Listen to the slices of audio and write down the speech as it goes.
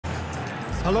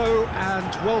Hello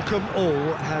and welcome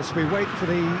all as we wait for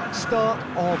the start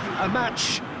of a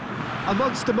match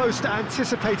amongst the most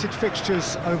anticipated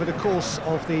fixtures over the course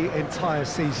of the entire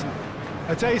season.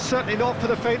 A day certainly not for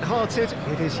the faint-hearted.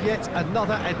 It is yet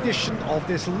another edition of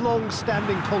this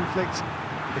long-standing conflict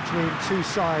between two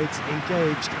sides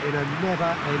engaged in a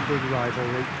never-ending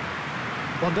rivalry.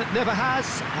 One that never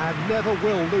has and never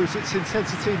will lose its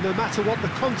intensity no matter what the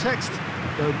context,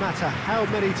 no matter how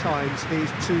many times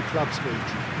these two clubs meet.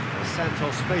 The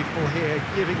Santos faithful here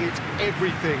giving it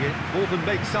everything. It more than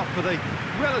makes up for the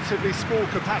relatively small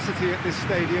capacity at this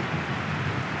stadium.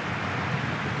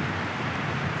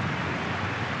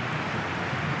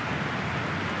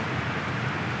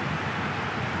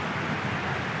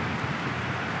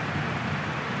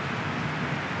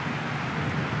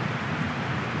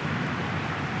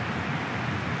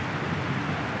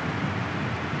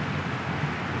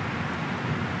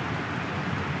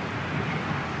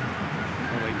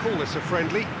 Call this a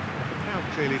friendly, but the crowd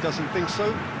clearly doesn't think so.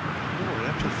 No, in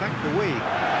actual fact, the we.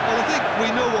 Well, I think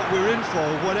we know what we're in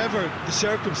for, whatever the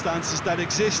circumstances that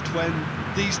exist when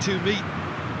these two meet.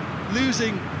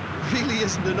 Losing really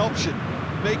isn't an option,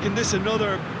 making this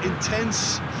another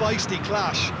intense, feisty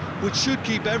clash, which should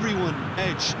keep everyone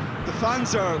edge. The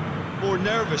fans are more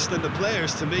nervous than the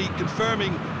players, to me,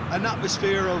 confirming an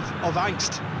atmosphere of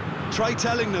angst. Try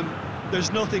telling them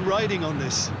there's nothing riding on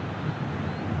this.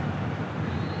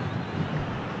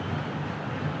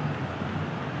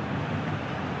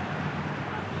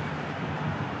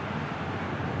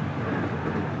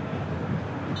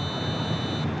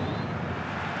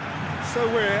 So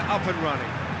we're up and running.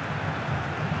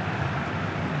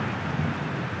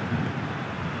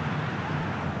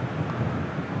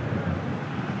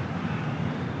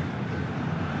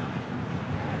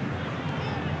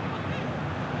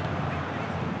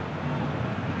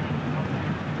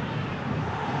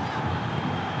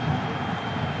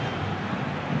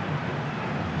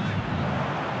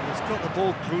 He's got the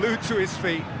ball glued to his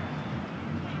feet.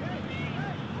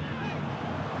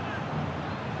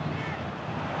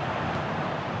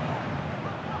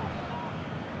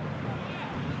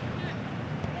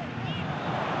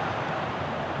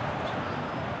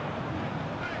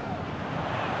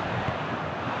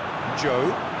 Joe.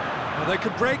 Now they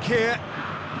could break here.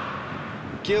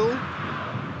 Gill.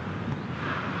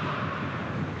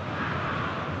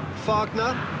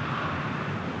 Wagner.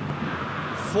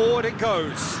 Forward it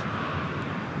goes.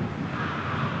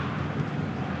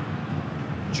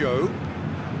 Joe.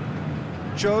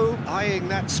 Joe eyeing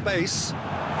that space.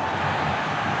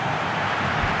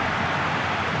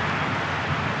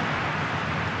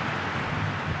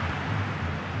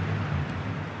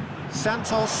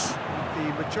 Santos.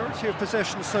 The majority of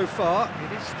possession so far.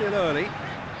 It is still early. The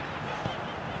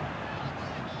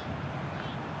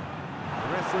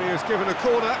referee has given a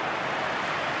corner.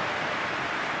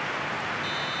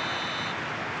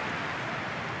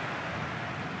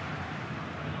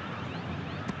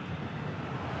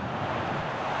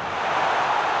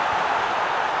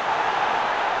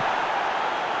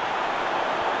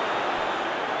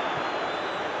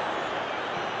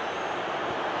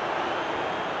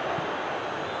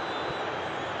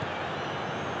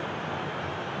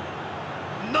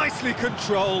 Nicely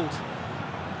controlled.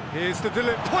 Here's the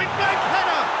point-blank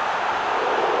header!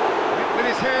 Hit with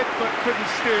his head, but couldn't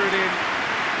steer it in.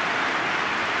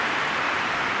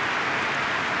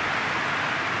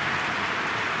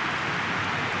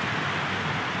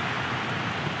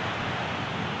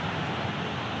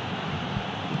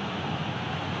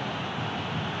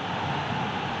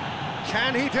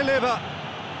 Can he deliver?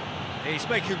 He's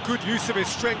making good use of his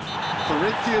strength.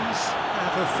 Corinthians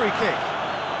have a free kick.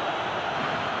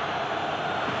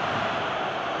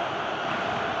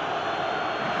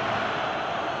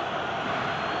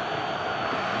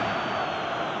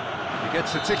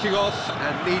 Gets a ticking off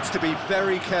and needs to be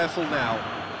very careful now.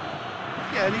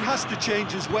 Yeah, and he has to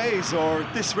change his ways, or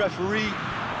this referee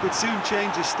could soon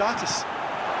change his status.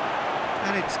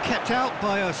 And it's kept out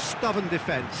by a stubborn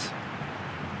defence.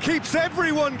 Keeps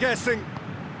everyone guessing.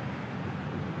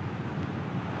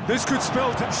 This could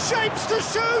spell shapes to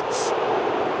shoot!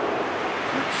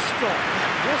 Good stop,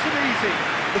 that wasn't easy.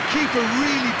 The keeper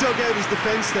really dug out his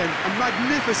defence then, a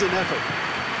magnificent effort.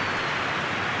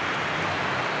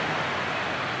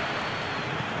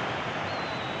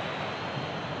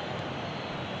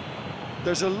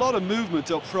 There's a lot of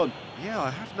movement up front. Yeah, I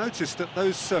have noticed that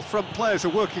those front players are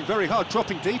working very hard,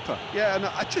 dropping deeper. Yeah, and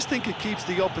I just think it keeps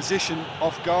the opposition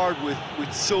off guard with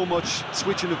so much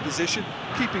switching of position.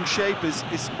 Keeping shape is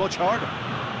much harder.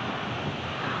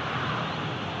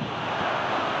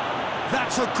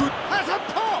 That's a good... Has a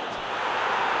pop!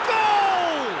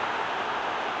 Goal!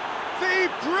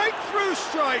 True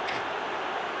strike.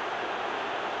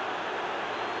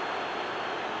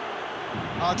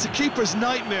 It's a keeper's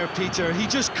nightmare, Peter. He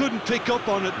just couldn't pick up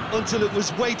on it until it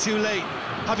was way too late,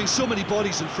 having so many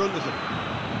bodies in front of him.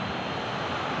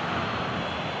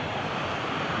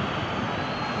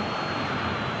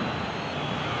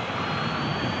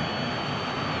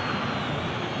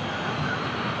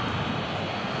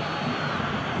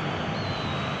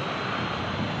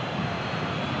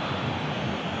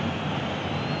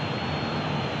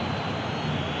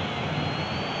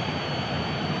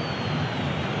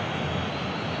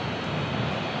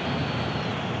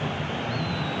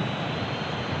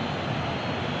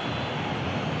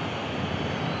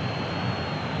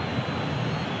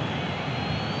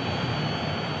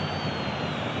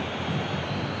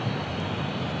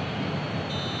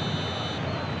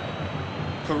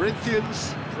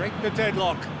 Corinthians break the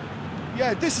deadlock.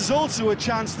 Yeah, this is also a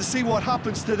chance to see what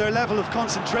happens to their level of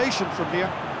concentration from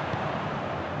here.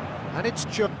 And it's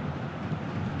a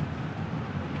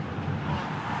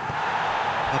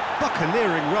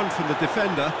buccaneering run from the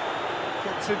defender.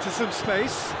 Gets into some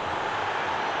space.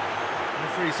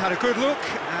 Referee's had a good look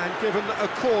and given a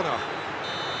corner.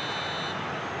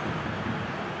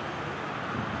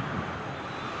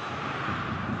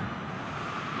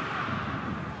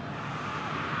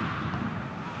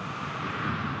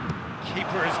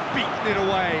 Keeper has beaten it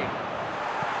away.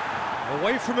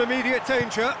 Away from immediate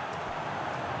danger.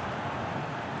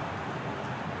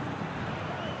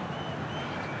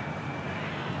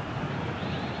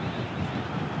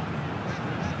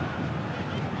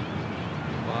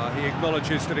 He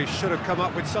acknowledges that he should have come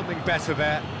up with something better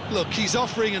there. Look, he's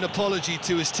offering an apology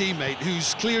to his teammate,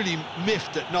 who's clearly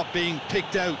miffed at not being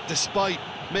picked out despite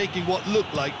making what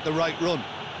looked like the right run.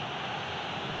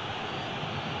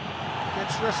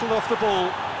 Gets wrestled off the ball.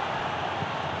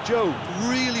 Joe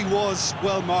really was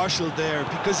well marshalled there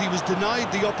because he was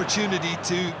denied the opportunity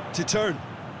to turn.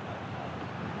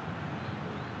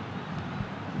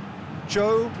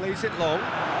 Joe plays it long.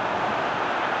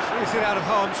 Clears it out of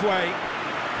harm's way.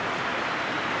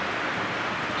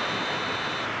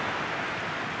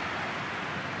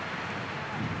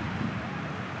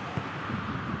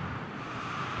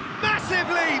 Massive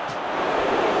leap!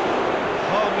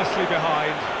 Harmlessly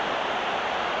behind.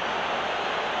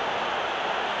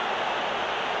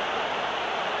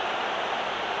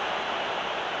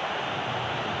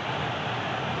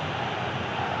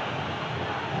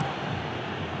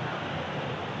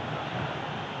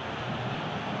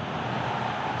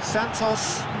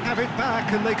 Santos have it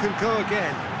back and they can go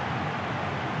again.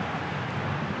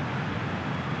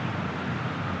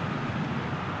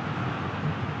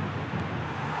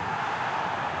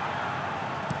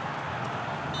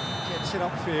 Gets it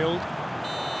upfield.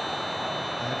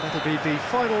 And that'll be the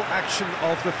final action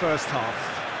of the first half.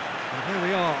 And there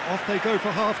we are, off they go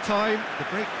for half-time. The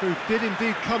breakthrough did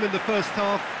indeed come in the first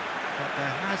half, but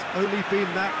there has only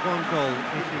been that one goal.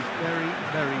 It is very,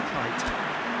 very tight.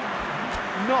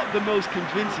 Not the most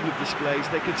convincing of displays.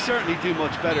 They could certainly do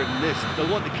much better than this. They'll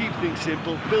want to keep things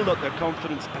simple, build up their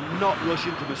confidence and not rush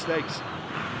into mistakes.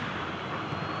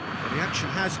 The action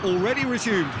has already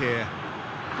resumed here.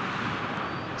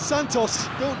 Santos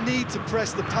don't need to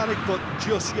press the panic button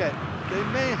just yet. They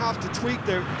may have to tweak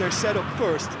their setup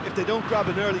first if they don't grab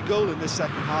an early goal in this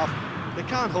second half. They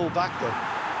can't hold back though.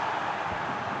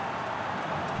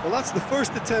 Well, that's the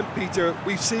first attempt, Peter,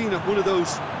 we've seen at one of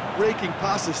those breaking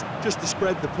passes just to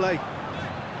spread the play.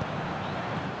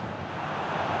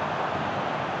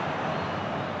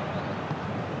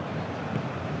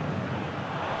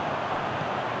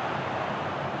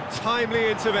 Timely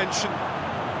intervention.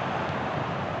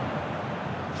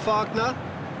 Wagner.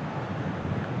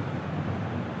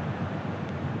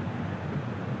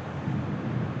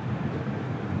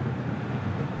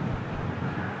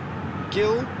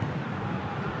 Gill.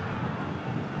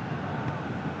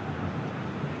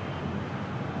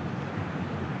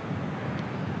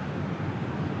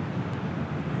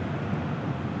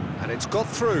 And it's got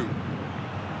through.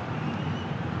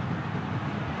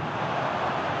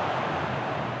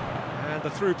 And the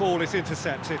through ball is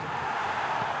intercepted.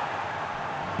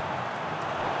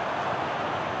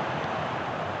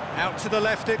 Out to the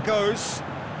left it goes.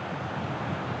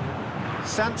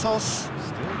 Santos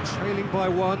still trailing by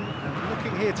one and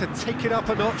looking here to take it up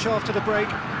a notch after the break.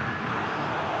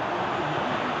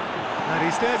 And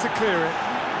he's there to clear it.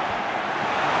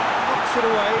 Knocks it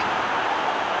away.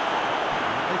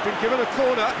 They've been given a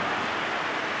corner.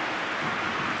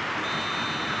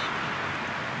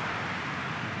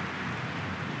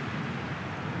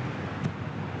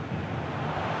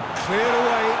 Cleared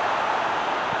away.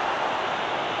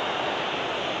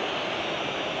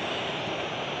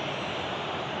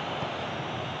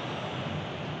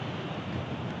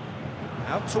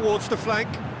 Out towards the flank.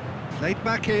 Played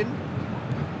back in.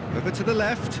 Over to the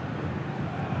left.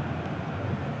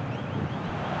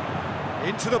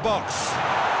 Into the box.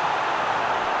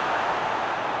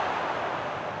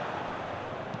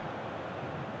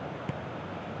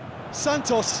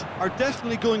 Santos are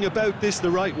definitely going about this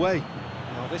the right way.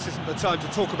 Well, this isn't the time to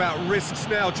talk about risks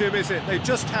now, Jim, is it? They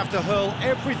just have to hurl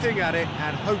everything at it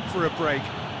and hope for a break.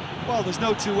 Well, there's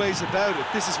no two ways about it.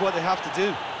 This is what they have to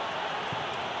do.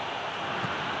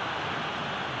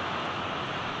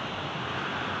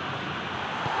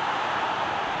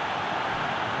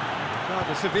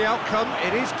 Regardless of the outcome,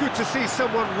 it is good to see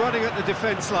someone running at the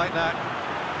defence like that.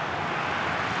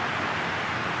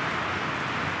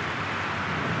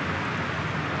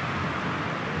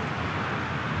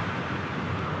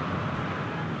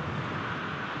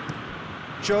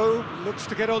 Joe looks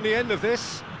to get on the end of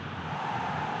this.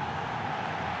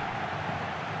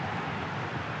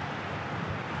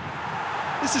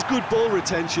 This is good ball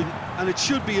retention, and it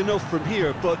should be enough from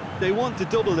here, but they want to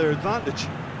double their advantage.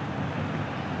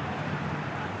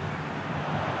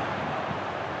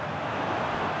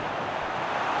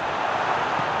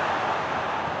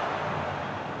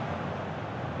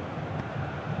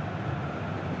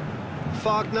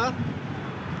 Wagner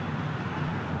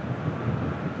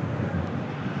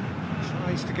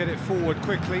tries to get it forward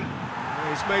quickly.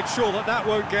 He's made sure that that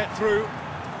won't get through.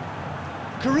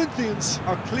 Corinthians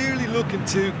are clearly looking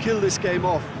to kill this game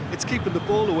off. It's keeping the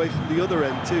ball away from the other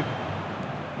end too.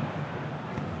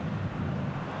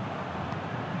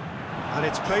 And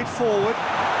it's played forward.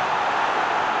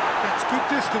 That's good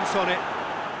distance on it.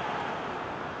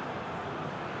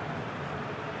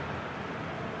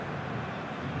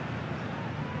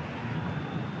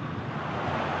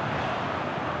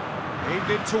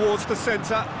 Aimed in towards the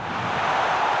centre.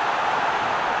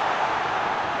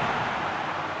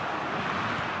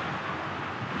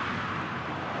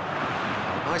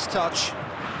 Nice touch.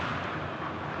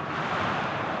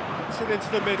 Gets it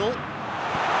into the middle. You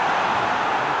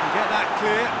can get that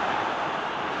clear.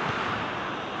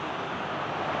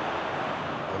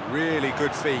 A really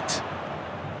good feat.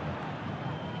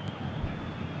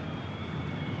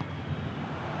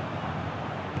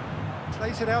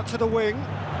 Plays it out to the wing.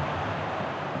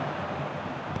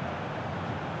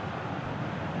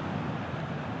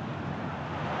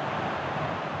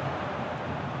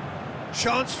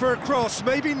 Chance for a cross,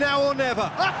 maybe now or never.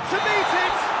 Up to meet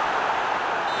it!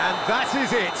 And that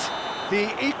is it. The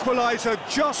equaliser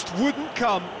just wouldn't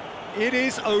come. It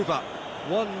is over.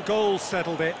 One goal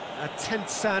settled it. A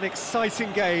tense and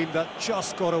exciting game that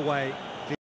just got away.